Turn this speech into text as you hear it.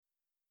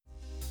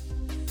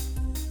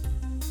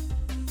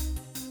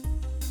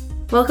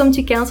Welcome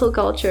to Counsel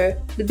Culture,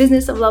 the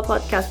Business of Law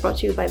podcast brought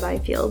to you by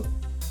Byfield.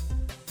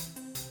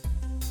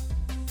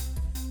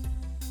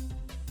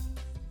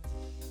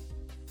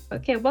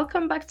 Okay,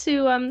 welcome back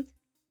to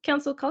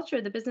Counsel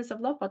Culture, the Business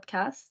of Law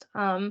podcast.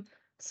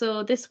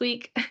 So this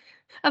week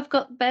I've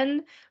got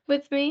Ben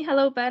with me.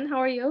 Hello, Ben. How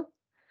are you?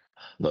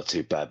 Not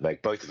too bad,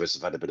 Meg. Both of us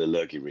have had a bit of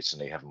lurgy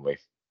recently, haven't we?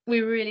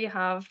 We really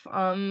have.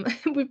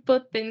 We've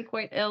both been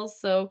quite ill,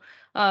 so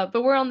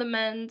but we're on the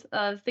mend.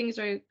 Things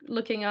are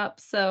looking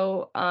up.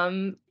 So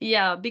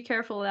yeah, be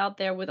careful out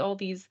there with all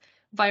these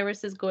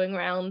viruses going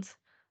around.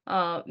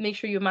 Make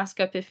sure you mask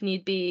up if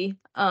need be.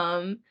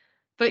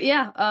 But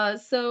yeah,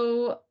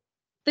 so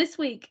this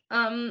week,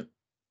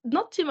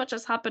 not too much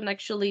has happened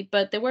actually,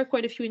 but there were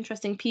quite a few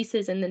interesting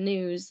pieces in the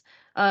news.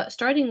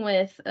 Starting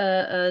with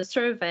a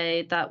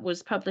survey that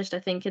was published,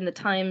 I think, in the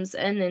Times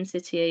and in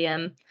City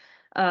AM,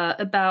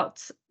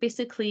 about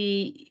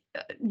basically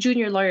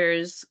junior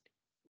lawyers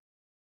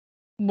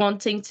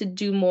wanting to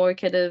do more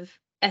kind of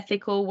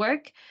ethical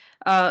work.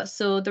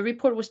 So the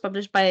report was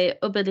published by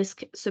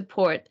Obelisk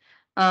Support,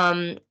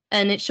 and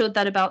it showed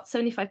that about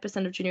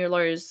 75% of junior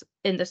lawyers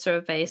in the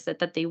survey said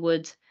that they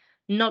would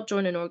not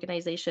join an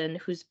organization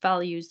whose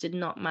values did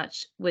not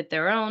match with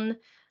their own,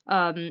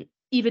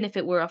 even if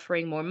it were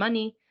offering more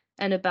money.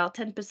 And about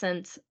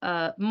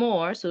 10%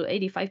 more, so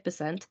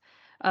 85%,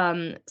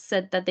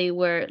 said that they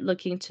were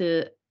looking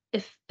to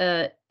if,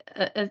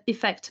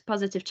 effect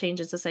positive change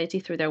in society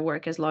through their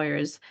work as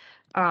lawyers,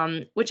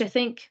 which I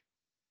think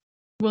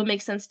will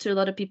make sense to a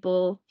lot of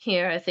people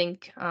here. I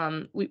think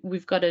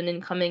we've got an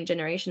incoming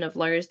generation of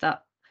lawyers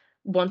that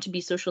want to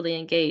be socially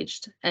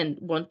engaged and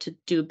want to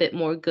do a bit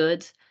more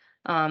good.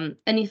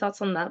 Any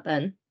thoughts on that,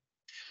 Ben?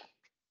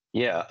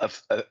 Yeah,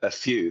 a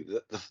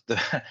few.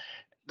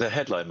 The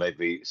headline made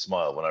me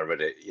smile when I read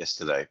it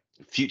yesterday.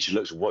 Future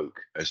looks woke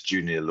as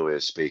junior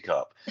lawyers speak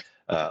up.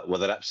 Well,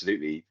 that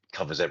absolutely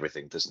covers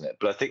everything, doesn't it?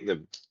 But I think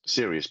the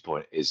serious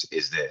point is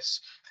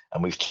this,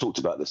 and we've talked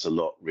about this a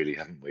lot, really,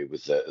 haven't we,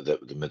 with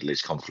the Middle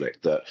East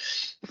conflict? That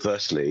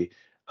firstly,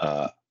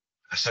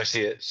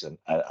 associates and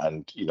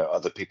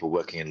other people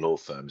working in law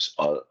firms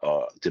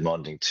are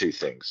demanding two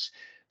things.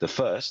 The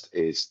first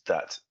is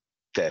that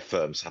their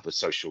firms have a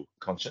social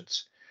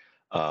conscience,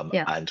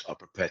 Yeah. and are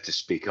prepared to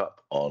speak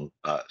up on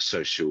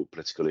social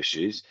political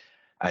issues.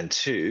 And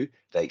two,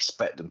 they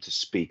expect them to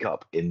speak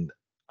up in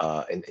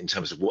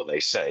terms of what they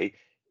say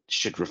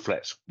should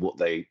reflect what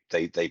they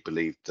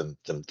believe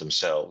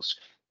themselves.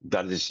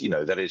 That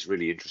is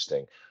really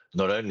interesting.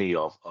 Not only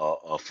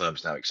are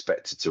firms now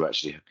expected to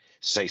actually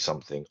say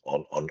something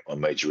on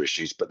major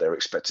issues, but they're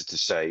expected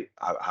to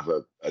have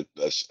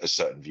a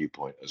certain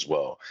viewpoint as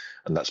well.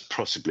 And that's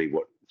possibly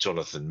what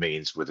Jonathan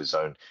means with his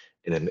own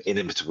in an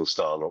inimitable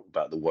style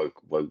about the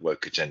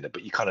woke agenda.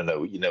 But you kind of know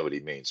what he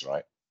means,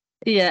 right?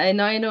 Yeah, I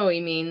know what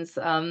he means.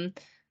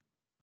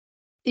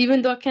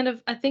 Even though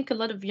I think a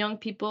lot of young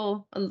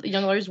people,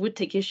 young lawyers would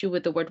take issue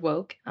with the word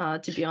woke.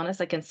 To be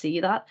honest, I can see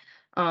that.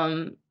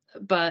 Um,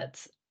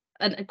 but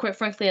and quite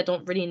frankly, I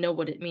don't really know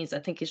what it means. I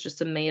think it's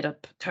just a made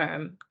up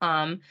term.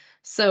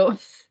 So,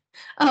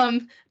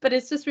 but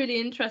it's just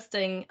really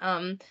interesting.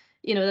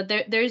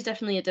 That there is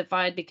definitely a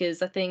divide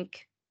because I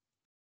think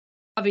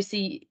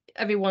obviously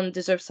everyone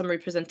deserves some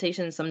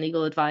representation, some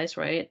legal advice,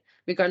 right?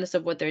 Regardless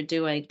of what they're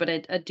doing. But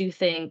I do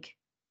think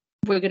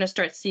we're going to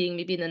start seeing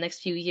maybe in the next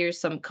few years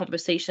some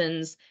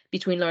conversations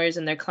between lawyers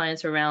and their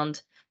clients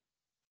around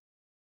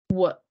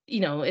what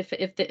if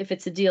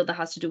it's a deal that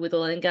has to do with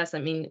oil and gas. I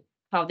mean,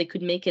 how they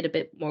could make it a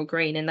bit more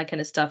green and that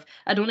kind of stuff.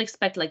 I don't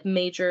expect like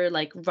major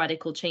like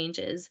radical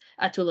changes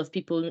at all of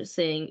people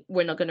saying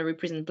we're not going to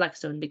represent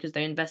Blackstone because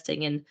they're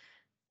investing in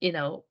you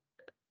know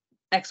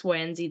X, Y,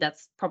 and Z.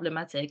 That's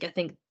problematic. I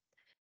think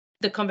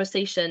the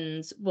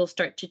conversations will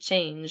start to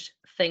change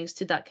thanks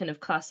to that kind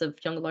of class of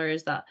young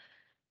lawyers that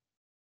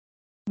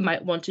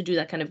might want to do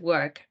that kind of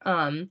work.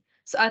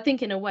 So I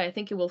think in a way, I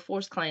think it will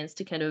force clients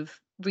to kind of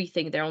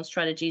rethink their own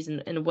strategies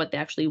and what they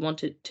actually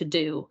want to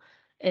do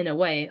in a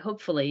way,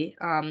 hopefully.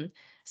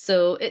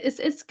 So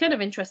it's kind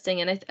of interesting.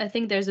 And I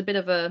think there's a bit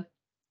of a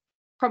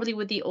probably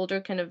with the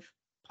older kind of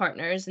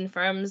partners and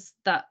firms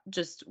that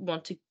just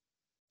want to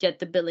get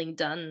the billing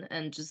done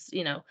and just,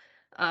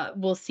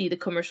 we'll see the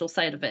commercial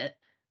side of it.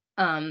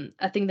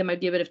 I think there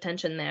might be a bit of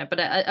tension there, but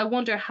I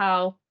wonder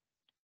how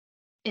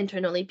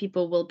internally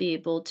people will be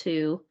able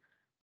to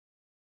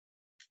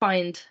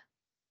find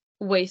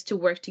ways to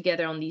work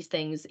together on these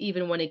things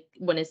even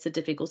when it's a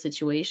difficult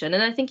situation.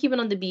 And I think even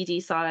on the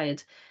BD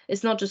side,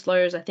 it's not just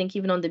lawyers. I think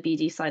even on the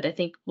BD side, I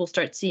think we'll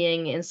start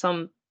seeing in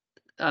some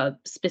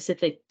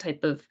specific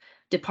type of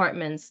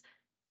departments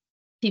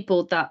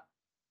people that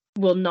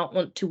will not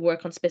want to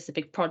work on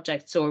specific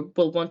projects or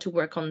will want to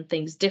work on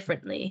things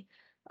differently,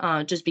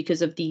 just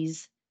because of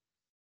these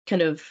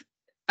kind of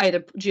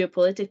either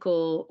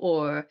geopolitical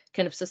or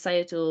kind of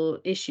societal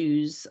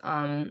issues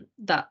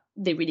that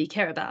they really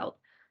care about.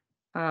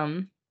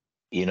 Um,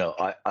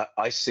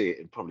 I see it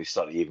in probably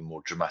slightly even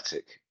more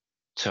dramatic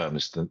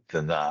terms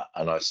than that.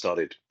 And I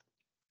started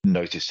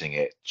noticing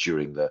it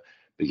during the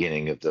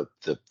beginning of the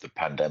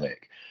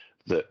pandemic.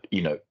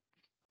 that,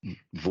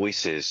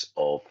 voices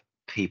of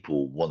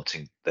people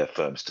wanting their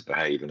firms to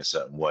behave in a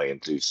certain way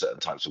and do certain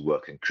types of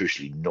work, and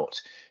crucially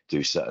not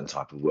do certain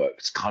type of work.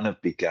 It's kind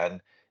of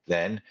began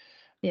then.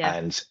 Yeah.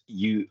 And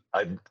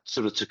I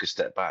sort of took a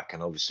step back,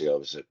 and obviously I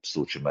was at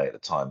Salter May at the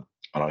time,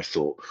 and I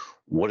thought,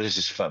 what is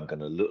this firm going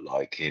to look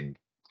like in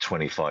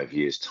 25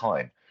 years'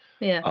 time?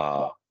 Yeah.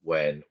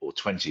 Or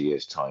 20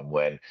 years time,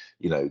 when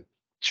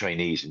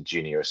trainees and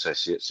junior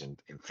associates in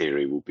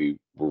theory will be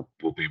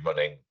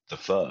running the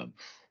firm.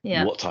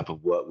 Yeah. What type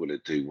of work will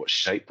it do? What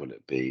shape will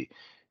it be?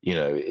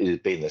 It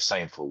had been the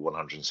same for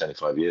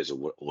 175 years,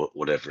 or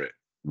whatever it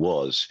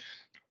was.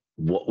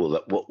 What will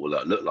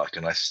that look like?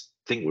 And I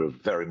think we're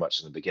very much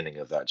in the beginning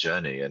of that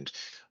journey. And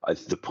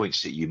the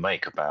points that you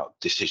make about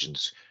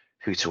decisions,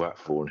 who to act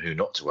for and who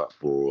not to act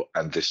for,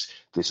 and this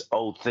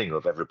old thing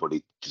of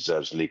everybody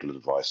deserves legal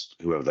advice,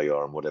 whoever they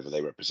are and whatever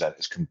they represent,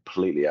 is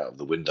completely out of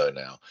the window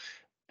now.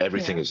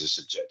 Everything Yeah. is a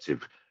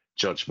subjective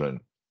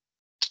judgment,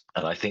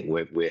 and I think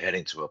we're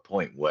heading to a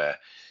point where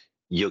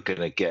you're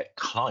going to get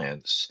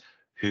clients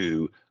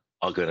who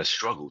are going to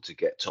struggle to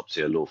get top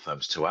tier law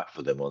firms to act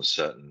for them on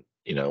certain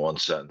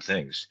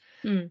things.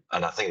 Mm.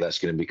 And I think that's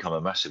going to become a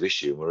massive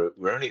issue.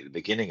 We're only at the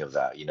beginning of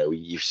that.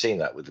 You've seen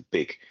that with the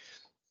big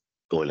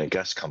oil and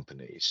gas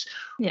companies,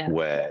 Yeah.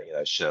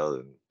 where Shell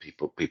and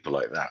people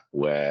like that,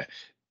 where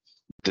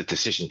the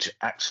decision to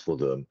act for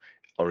them,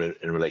 or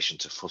in relation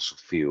to fossil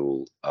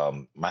fuel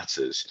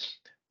matters,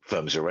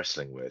 firms are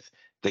wrestling with.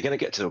 They're going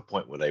to get to a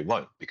point where they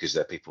won't, because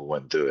their people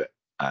won't do it.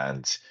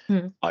 And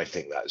Mm. I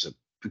think that's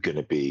going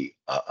to be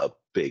a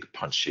big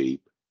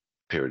punchy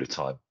period of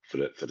time for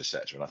the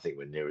sector. And I think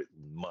we're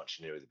much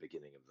nearer the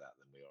beginning of that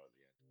than we are at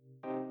the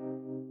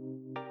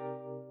end.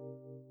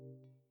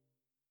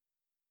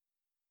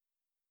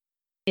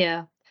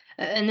 Yeah.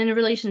 And in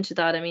relation to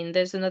that, I mean,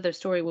 there's another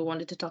story we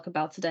wanted to talk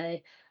about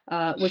today,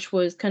 which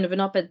was kind of an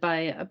op-ed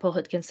by Paul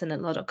Hutkinson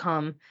at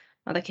law.com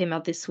that came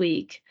out this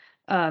week,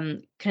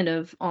 kind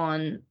of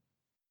on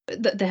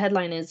the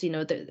headline is,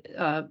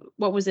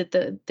 what was it?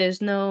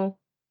 There's no,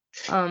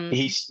 um,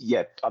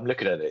 Yeah, I'm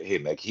looking at it here,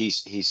 Meg.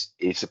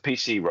 It's a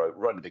piece he wrote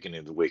right at the beginning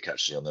of the week,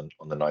 actually,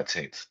 on the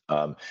 19th.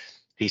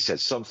 He said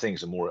some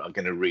things are more. I'm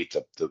going to read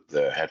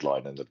the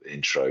headline and the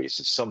intro. He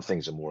said some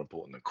things are more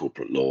important than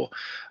corporate law.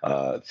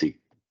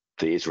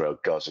 The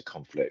Israel-Gaza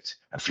conflict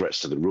and threats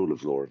to the rule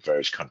of law in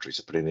various countries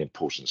are putting the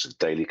importance of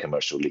daily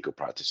commercial legal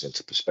practice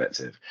into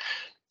perspective.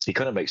 He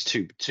kind of makes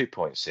two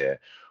points here.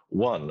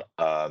 One,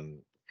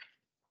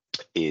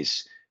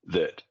 is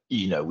that,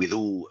 with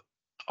all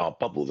our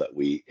bubble that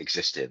we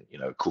exist in,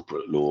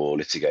 corporate law,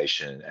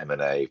 litigation,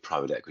 M&A,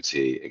 private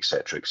equity,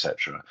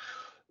 etc.,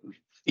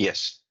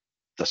 yes,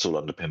 that's all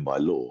underpinned by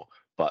law,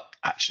 but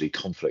actually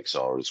conflicts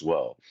are as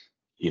well.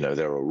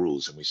 There are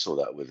rules, and we saw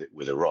that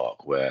with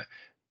Iraq, where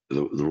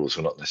the rules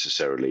were not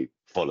necessarily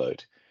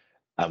followed.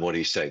 And what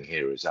he's saying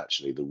here is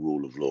actually the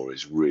rule of law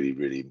is really,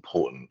 really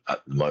important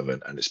at the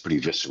moment, and it's pretty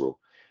visceral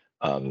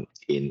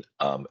in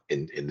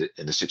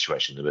the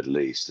situation in the Middle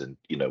East. And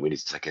we need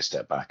to take a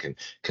step back and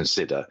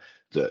consider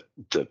that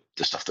the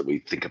stuff that we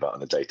think about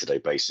on a day-to-day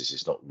basis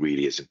is not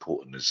really as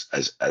important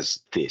as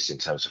this, in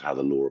terms of how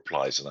the law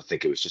applies. And I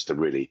think it was just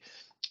I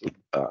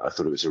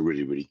thought it was a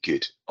really, really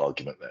good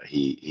argument that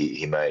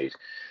he made.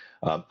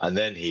 And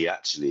then he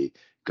actually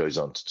goes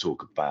on to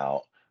talk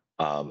about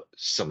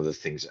some of the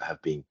things that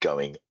have been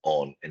going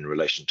on in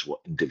relation to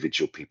what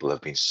individual people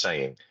have been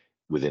saying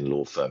within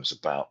law firms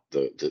about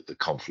the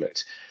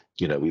conflict.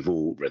 We've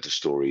all read the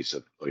stories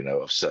of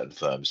certain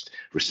firms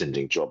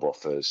rescinding job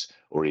offers,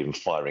 or even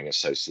firing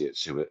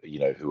associates who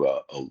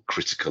are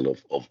critical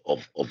of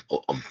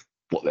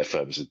what their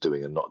firms are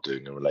doing and not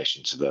doing in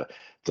relation to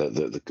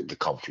the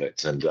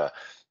conflict. And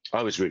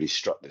I was really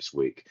struck this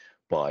week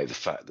by the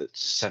fact that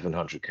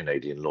 700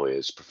 Canadian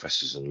lawyers,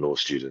 professors, and law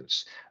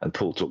students, and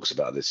Paul talks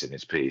about this in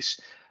his piece,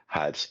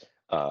 had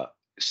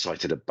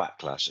cited a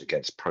backlash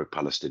against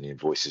pro-Palestinian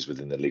voices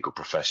within the legal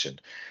profession.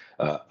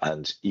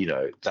 And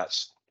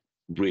that's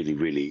really,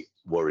 really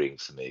worrying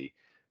for me,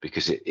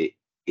 because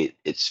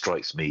it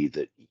strikes me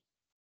that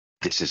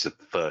this is the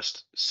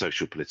first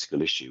social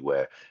political issue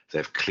where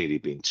there have clearly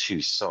been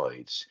two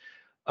sides,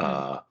 mm,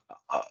 uh,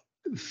 uh,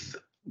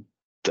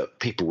 that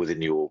people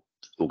within your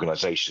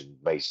organization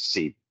may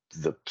see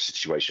the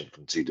situation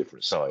from two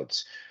different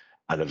sides,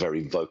 and are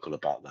very vocal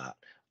about that,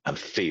 and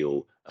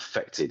feel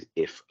affected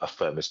if a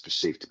firm is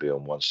perceived to be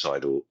on one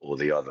side or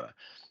the other.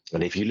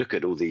 And if you look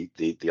at all the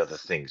other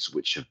things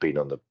which have been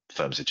on the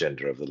firm's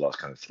agenda over the last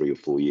kind of 3 or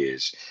 4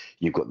 years,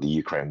 you've got the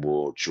Ukraine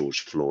war,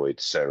 George Floyd,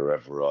 Sarah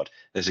Everard.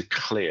 There's a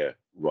clear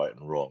right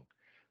and wrong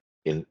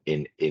in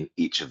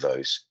each of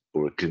those,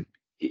 or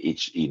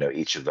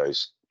each of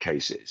those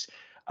cases.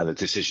 And the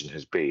decision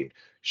has been,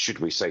 should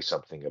we say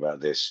something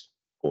about this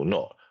or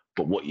not?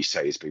 But what you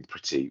say has been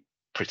pretty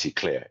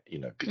clear,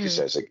 because mm,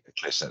 there's a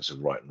clear sense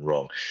of right and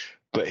wrong.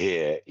 But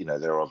here,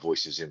 there are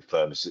voices in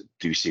firms that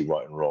do see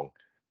right and wrong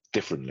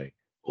differently,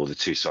 or the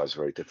two sides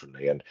very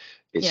differently. And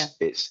yeah.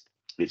 it's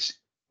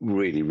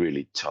really,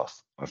 really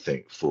tough, I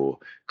think, for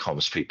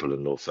comms people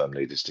and law firm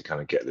leaders to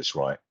kind of get this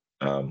right.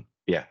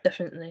 Yeah,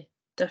 Definitely,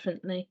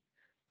 definitely.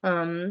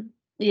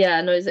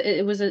 Yeah, no,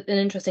 it was an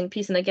interesting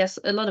piece, and I guess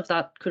a lot of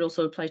that could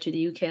also apply to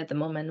the UK at the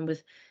moment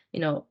with, you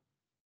know,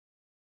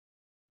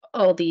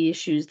 all the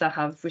issues that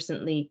have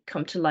recently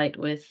come to light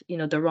with,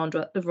 the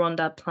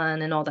Ronda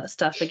plan and all that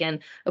stuff. Again,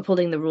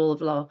 upholding the rule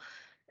of law.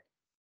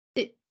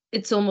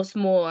 It's almost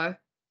more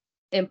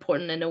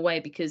important in a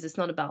way because it's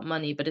not about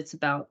money, but it's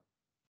about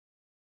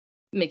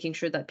making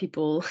sure that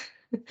people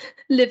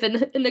live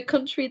in a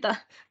country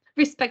that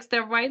respects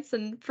their rights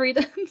and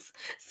freedoms.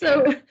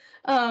 yeah.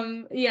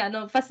 So, yeah,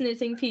 no,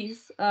 fascinating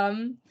piece.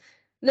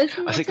 Let's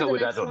move I on think to I the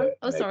would add next on one. it,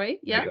 Oh, sorry.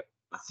 Yeah.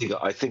 Meg.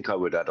 I think I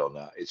would add on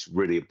that. It's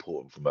really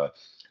important from I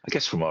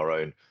guess from our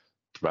own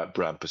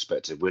brand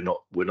perspective. We're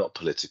not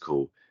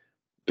political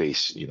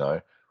beasts,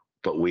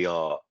 but we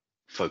are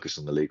focused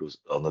on the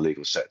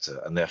legal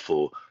sector, and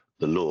therefore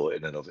the law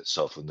in and of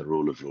itself and the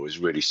rule of law is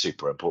really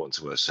super important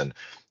to us. And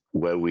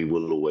where we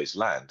will always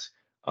land,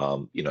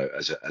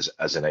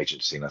 as an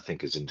agency, and I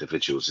think as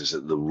individuals, is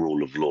that the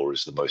rule of law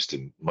is the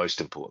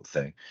most important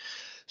thing.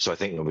 So I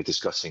think when we're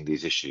discussing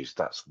these issues,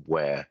 that's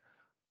where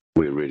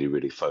we're really,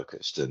 really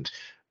focused. And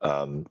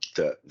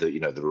the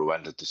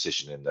Rwanda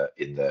decision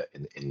in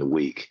the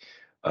week,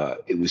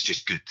 it was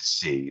just good to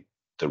see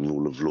the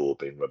rule of law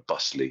being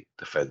robustly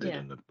defended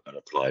Yeah. and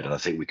applied. And I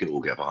think we can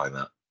all get behind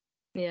that.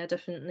 Yeah,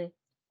 definitely.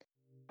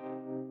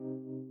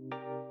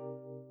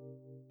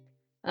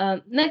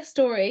 Next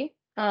story.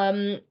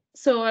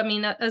 So I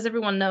mean, as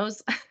everyone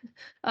knows,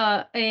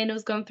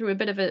 ANO's gone through a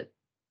bit of a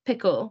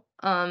pickle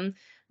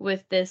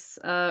with this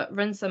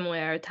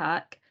ransomware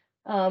attack.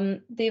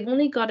 They've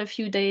only got a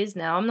few days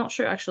now. I'm not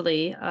sure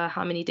actually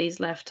how many days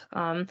left.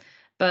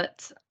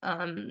 But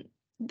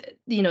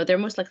they're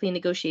most likely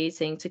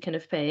negotiating to kind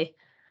of pay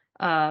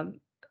um,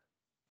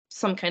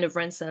 some kind of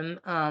ransom.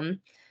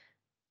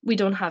 We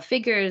don't have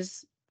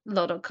figures.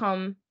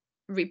 Law.com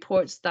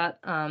reports that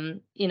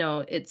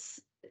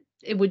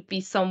it would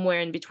be somewhere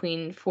in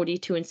between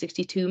 42 and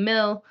 62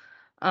 mil.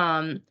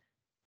 Um,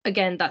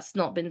 Again, that's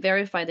not been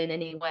verified in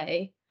any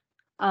way,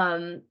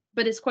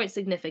 but it's quite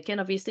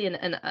significant, obviously.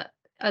 And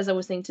as I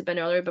was saying to Ben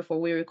earlier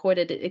before we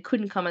recorded, it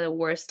couldn't come at a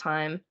worse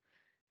time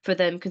for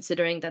them,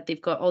 considering that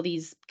they've got all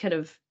these kind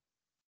of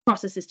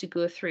processes to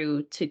go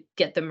through to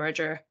get the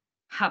merger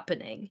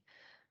happening.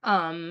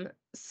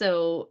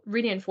 So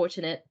really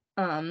unfortunate.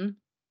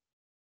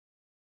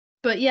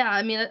 But yeah,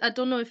 I mean, I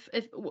don't know if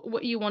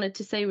what you wanted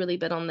to say really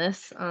bit on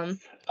this.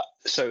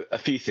 So a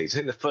few things. I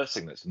think the first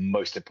thing that's the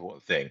most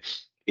important thing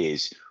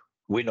is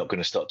we're not going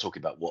to start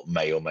talking about what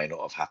may or may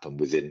not have happened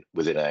within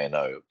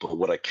A&O, but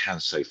what I can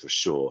say for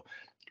sure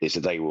is that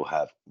they will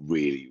have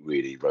really,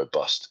 really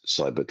robust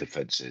cyber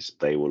defenses.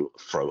 They will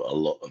throw a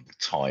lot of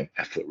time,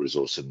 effort,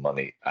 resource, and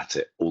money at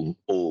it.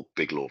 All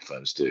big law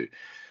firms do.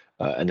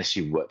 Unless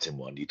you've worked in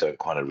one, you don't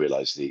kind of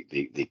realize the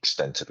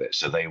extent of it.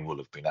 So they will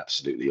have been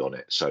absolutely on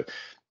it. So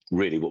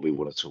really what we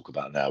want to talk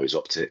about now is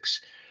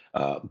optics,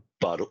 uh,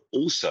 but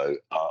also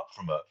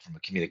from a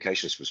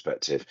communications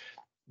perspective.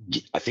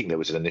 I think there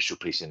was an initial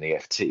piece in the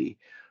FT,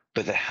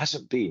 but there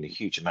hasn't been a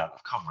huge amount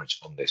of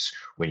coverage on this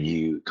when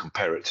you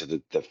compare it to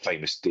the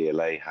famous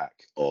DLA hack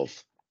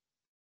of,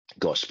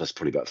 gosh, that's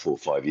probably about 4 or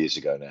 5 years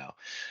ago now.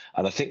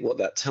 And I think what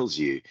that tells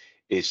you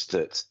is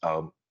that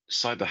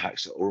cyber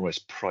hacks are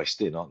almost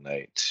priced in, aren't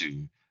they,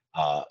 to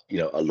a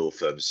law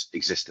firm's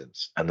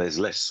existence, and there's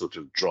less sort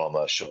of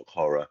drama, shock,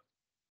 horror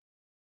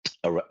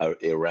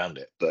around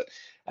it. But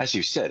as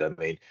you said, I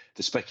mean,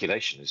 the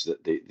speculation is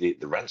that the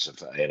ransom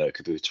for ANO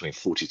could be between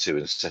 42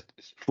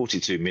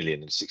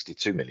 million and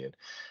 62 million.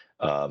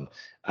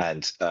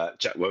 And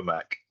Jack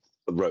Womack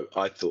wrote,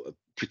 I thought, a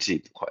pretty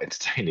quite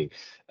entertaining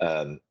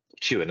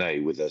Q&A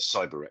with a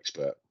cyber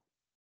expert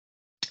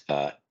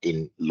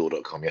in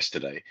law.com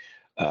yesterday,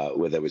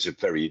 where there was a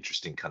very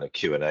interesting kind of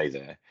Q&A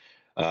there.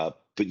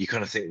 But you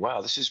kind of think,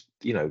 wow, this is,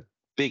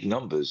 big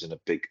numbers and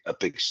a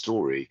big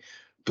story.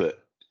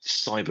 But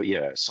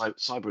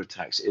cyber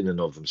attacks in and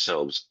of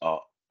themselves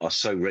are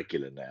so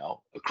regular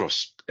now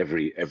across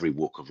every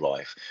walk of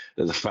life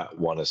that the fact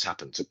one has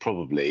happened to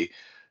probably,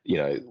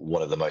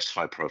 one of the most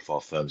high profile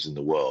firms in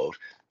the world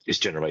is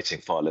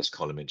generating far less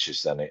column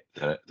inches than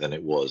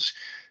it was.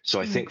 So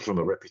I Mm, think from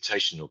a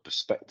reputational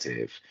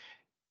perspective,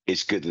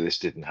 it's good that this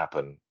didn't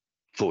happen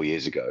 4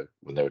 years ago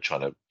when they were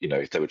trying to,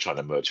 if they were trying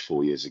to merge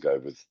 4 years ago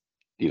with,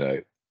 you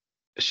know,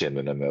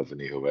 Sherman and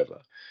Melvin,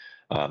 whoever.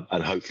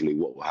 And hopefully,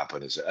 what will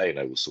happen is that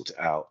A&O will sort it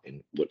out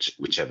in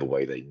whichever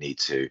way they need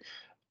to,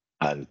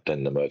 and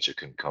then the merger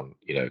can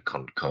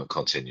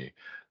continue.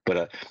 But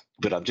uh,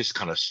 but I'm just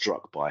kind of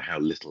struck by how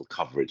little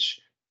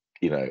coverage,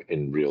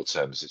 in real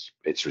terms,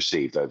 it's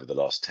received over the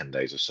last 10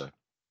 days or so.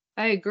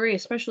 I agree,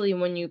 especially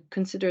when you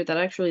consider that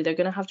actually they're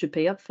gonna have to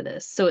pay up for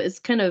this. So it's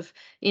kind of,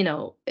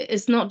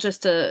 it's not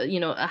just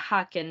a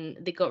hack and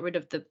they got rid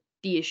of the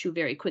issue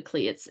very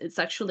quickly. It's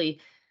actually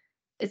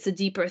it's a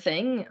deeper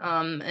thing,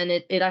 and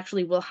it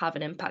actually will have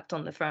an impact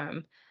on the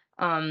firm.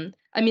 I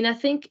mean, I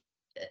think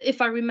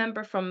if I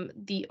remember from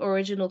the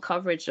original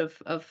coverage of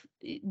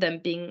them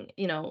being,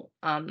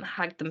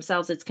 hacked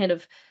themselves, it's kind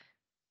of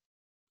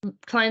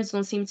clients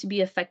don't seem to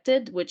be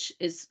affected, which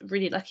is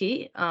really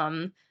lucky.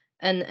 And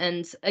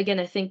again,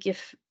 I think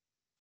if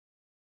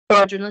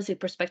from a journalistic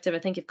perspective, I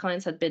think if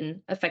clients had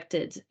been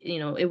affected,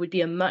 it would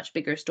be a much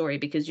bigger story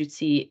because you'd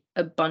see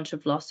a bunch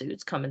of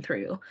lawsuits coming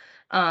through.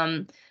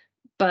 Um,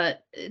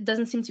 but it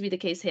doesn't seem to be the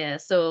case here.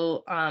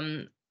 So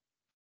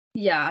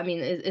yeah, I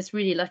mean, it's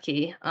really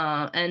lucky.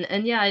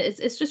 And yeah,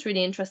 it's just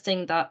really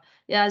interesting that,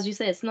 yeah, as you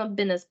say, it's not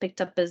been as picked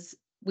up as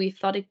we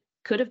thought it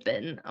could have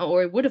been,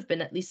 or it would have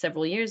been at least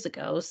several years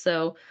ago.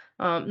 So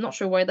not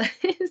sure why that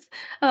is.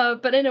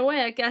 But in a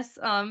way, I guess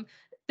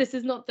this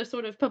is not the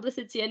sort of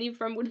publicity any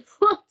firm would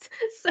want.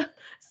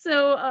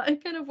 So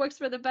it kind of works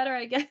for the better,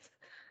 I guess.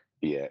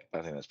 Yeah,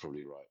 I think that's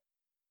probably right.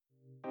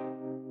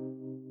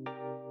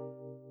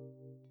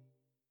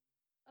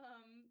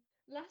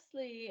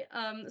 Lastly,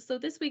 so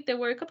this week there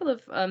were a couple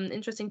of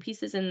interesting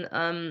pieces in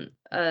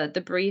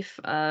the brief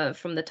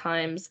from the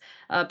Times,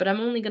 but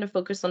I'm only going to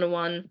focus on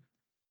one,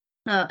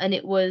 and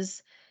it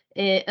was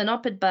an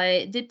op-ed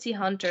by Dipti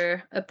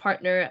Hunter, a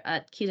partner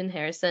at Keaton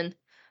Harrison,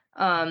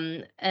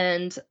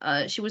 and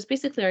she was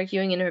basically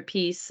arguing in her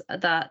piece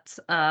that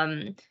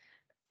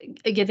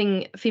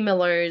giving female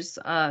lawyers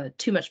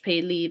too much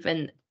paid leave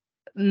and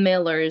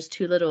male lawyers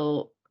too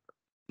little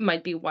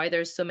might be why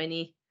there's so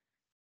many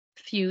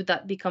few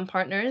that become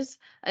partners.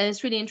 And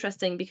it's really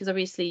interesting because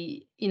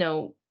obviously,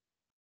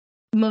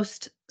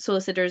 most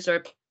solicitors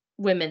are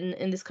women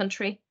in this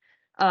country,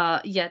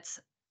 yet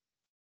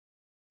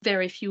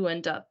very few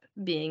end up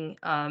being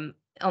on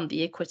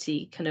the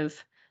equity kind of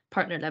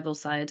partner level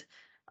side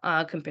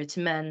compared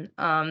to men.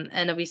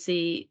 And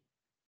obviously,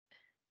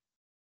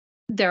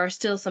 there are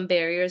still some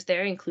barriers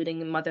there,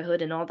 including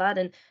motherhood and all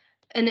that.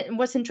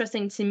 What's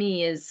interesting to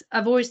me is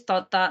I've always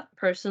thought that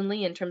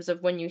personally, in terms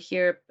of when you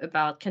hear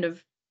about kind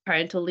of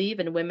parental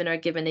leave and women are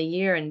given a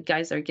year and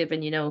guys are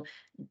given,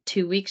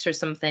 2 weeks or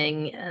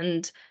something,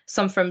 and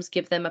some firms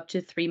give them up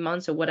to 3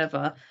 months or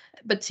whatever.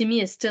 But to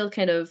me, it's still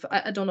kind of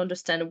I don't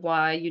understand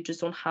why you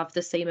just don't have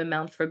the same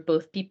amount for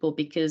both people,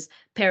 because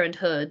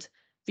parenthood,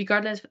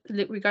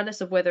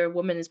 regardless of whether a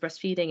woman is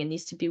breastfeeding and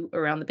needs to be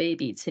around the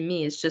baby, to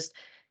me is just,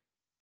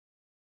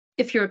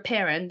 if you're a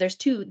parent, there's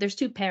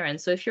two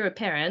parents. So if you're a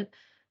parent,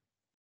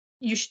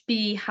 you should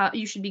be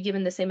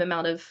given the same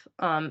amount of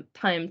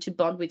time to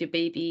bond with your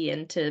baby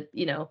and to,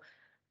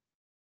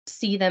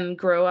 see them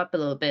grow up a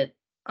little bit,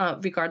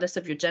 regardless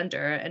of your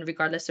gender and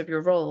regardless of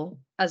your role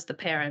as the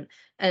parent.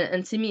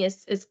 And to me,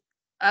 it's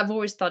I've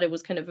always thought it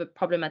was kind of a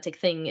problematic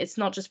thing. It's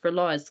not just for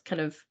law; it's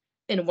kind of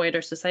in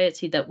wider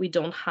society that we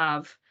don't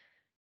have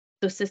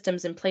those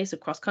systems in place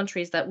across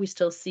countries, that we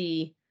still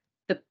see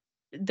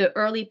the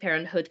early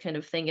parenthood kind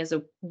of thing as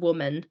a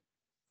woman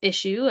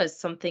issue, as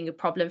something, a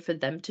problem for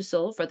them to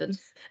solve, rather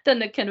than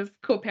the kind of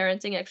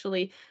co-parenting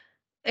actually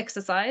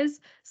exercise.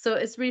 So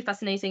it's really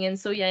fascinating. And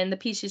so yeah, in the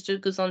piece she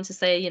just goes on to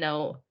say,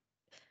 part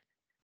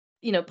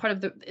of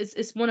the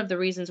it's one of the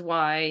reasons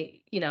why,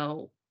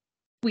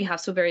 we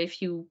have so very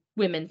few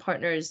women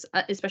partners,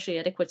 especially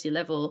at equity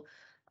level,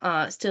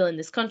 still in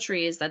this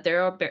country, is that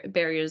there are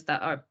barriers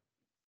that are,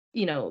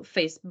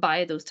 faced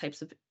by those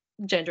types of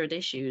gendered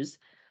issues.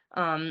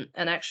 And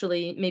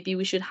actually, maybe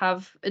we should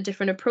have a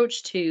different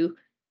approach to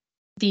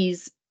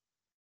these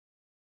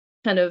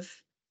kind of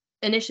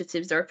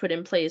initiatives that are put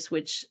in place,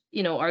 which,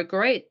 are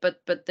great,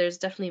 but there's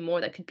definitely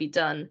more that could be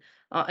done.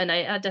 And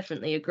I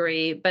definitely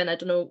agree. Ben, I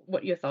don't know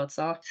what your thoughts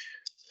are.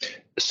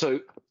 So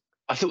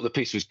I thought the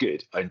piece was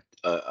good. I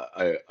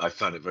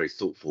found it very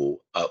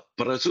thoughtful,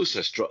 but I was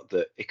also struck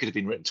that it could have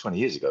been written 20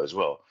 years ago as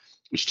well,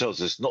 which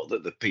tells us not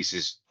that the piece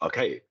is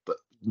archaic, but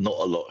not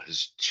a lot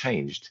has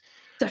changed.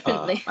 Uh,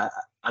 Definitely. a-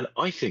 and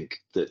I think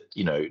that,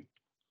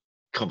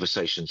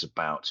 conversations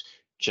about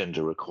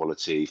gender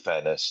equality,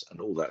 fairness, and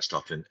all that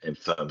stuff in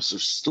firms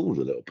have stalled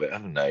a little bit,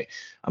 haven't they?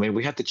 I mean,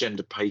 we had the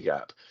gender pay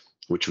gap,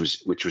 which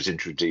was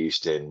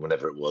introduced in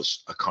whenever it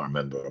was. I can't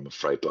remember, I'm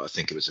afraid, but I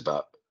think it was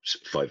about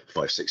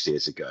 6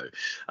 years ago,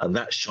 and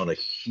that shone a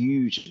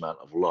huge amount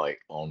of light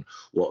on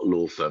what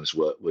law firms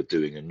were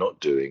doing and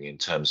not doing in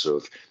terms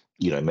of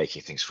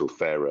making things feel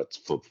fairer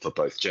for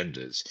both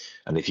genders.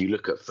 And if you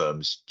look at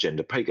firms'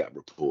 gender pay gap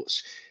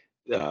reports,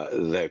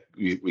 they're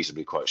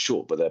reasonably quite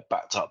short, but they're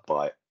backed up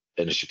by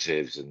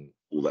initiatives and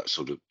all that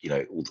sort of,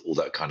 all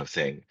that kind of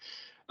thing.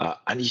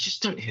 And you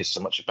just don't hear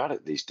so much about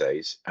it these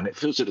days. And it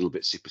feels a little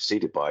bit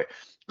superseded by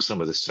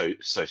some of the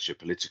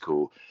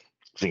socio-political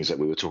things that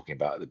we were talking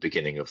about at the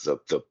beginning of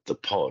the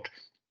pod.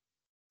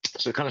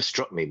 So it kind of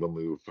struck me when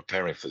we were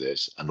preparing for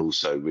this and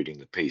also reading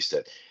the piece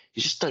that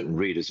you just don't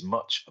read as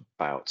much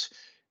about,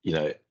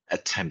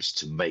 attempts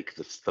to make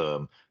the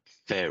firm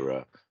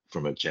fairer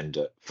from a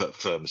gender,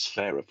 firms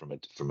fairer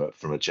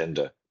from a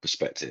gender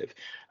perspective.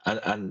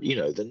 And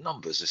the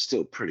numbers are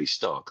still pretty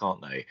stark,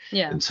 aren't they,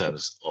 Yeah. in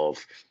terms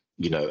of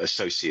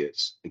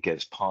associates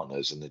against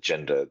partners and the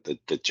gender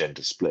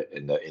split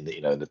in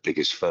the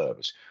biggest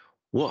firms.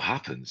 What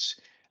happens?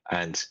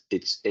 And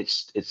it's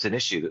an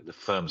issue that the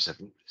firms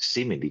haven't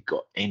seemingly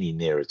got any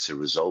nearer to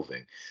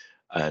resolving.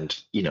 And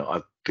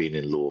I've been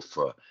in law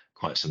for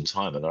quite some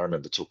time, and I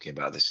remember talking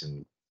about this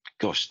in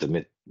gosh,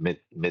 the mid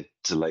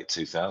to late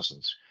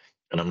 2000s.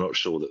 And I'm not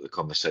sure that the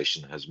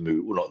conversation has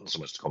moved, well, not so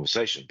much the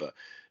conversation, but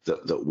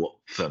that what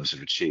firms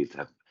have achieved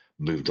have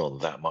moved on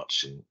that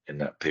much in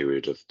that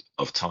period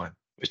of time,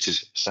 which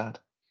is sad.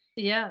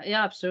 Yeah,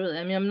 yeah, absolutely.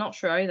 I mean, I'm not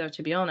sure either,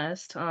 to be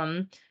honest.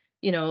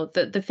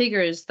 The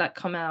figures that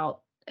come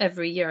out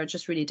every year are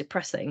just really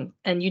depressing,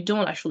 and you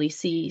don't actually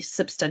see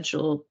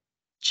substantial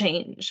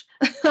change,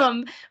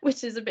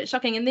 which is a bit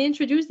shocking. And they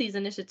introduce these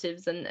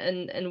initiatives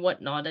and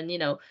whatnot, and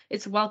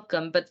it's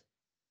welcome, but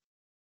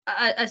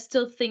I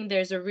still think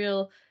there's a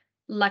real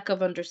lack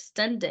of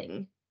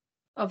understanding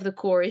of the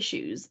core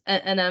issues,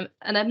 and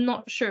I'm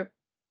not sure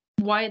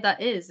why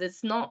that is.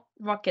 It's not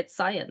rocket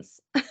science.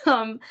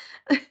 um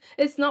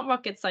it's not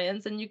rocket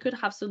science, and you could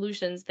have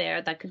solutions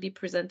there that could be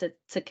presented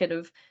to kind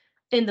of,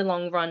 in the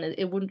long run,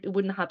 it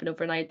wouldn't happen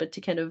overnight, but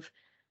to kind of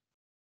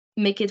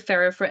make it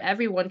fairer for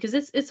everyone, because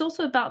it's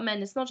also about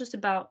men. It's not just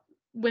about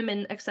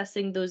women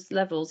accessing those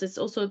levels. It's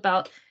also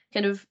about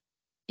kind of,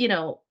 you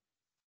know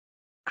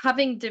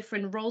having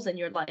different roles in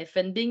your life,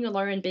 and being a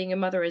lawyer and being a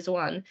mother is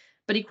one,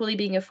 but equally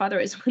being a father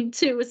is one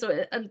too.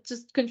 So I'm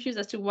just confused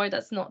as to why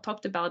that's not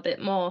talked about a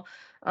bit more.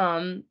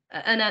 And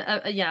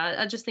yeah,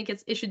 I just think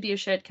it should be a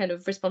shared kind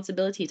of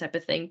responsibility type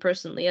of thing.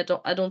 Personally,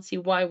 I don't see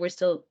why we're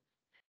still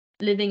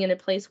living in a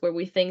place where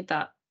we think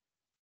that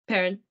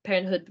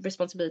parenthood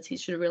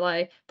responsibilities should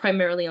rely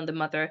primarily on the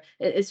mother.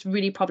 It's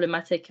really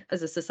problematic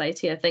as a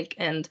society, I think,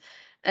 and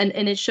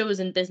it shows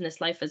in business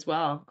life as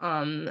well,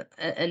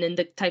 and in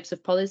the types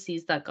of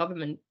policies that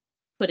government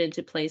put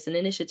into place and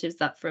initiatives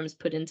that firms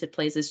put into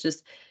place. It's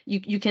just,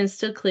 you can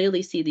still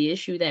clearly see the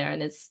issue there,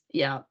 and it's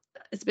a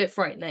bit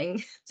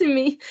frightening to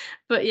me.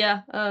 But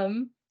yeah,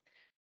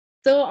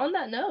 so on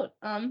that note,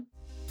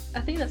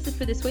 I think that's it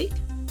for this week.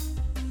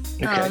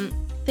 Okay.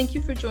 Thank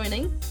you for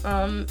joining,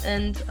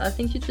 and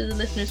thank you to the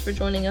listeners for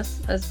joining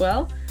us as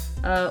well.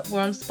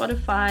 We're on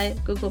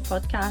Spotify, Google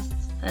Podcasts,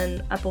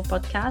 and Apple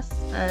Podcasts,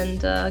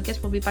 and I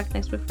guess we'll be back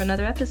next week for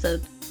another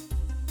episode.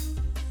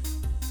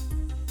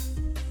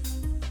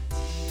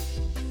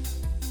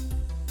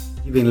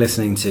 You've been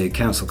listening to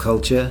Counsel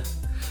Culture,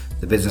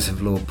 the Business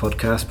of Law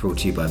podcast brought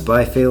to you by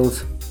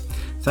Byfield.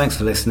 Thanks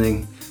for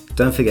listening.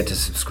 Don't forget to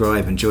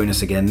subscribe and join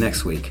us again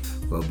next week.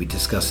 We'll be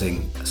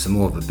discussing some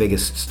more of the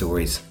biggest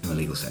stories in the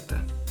legal sector.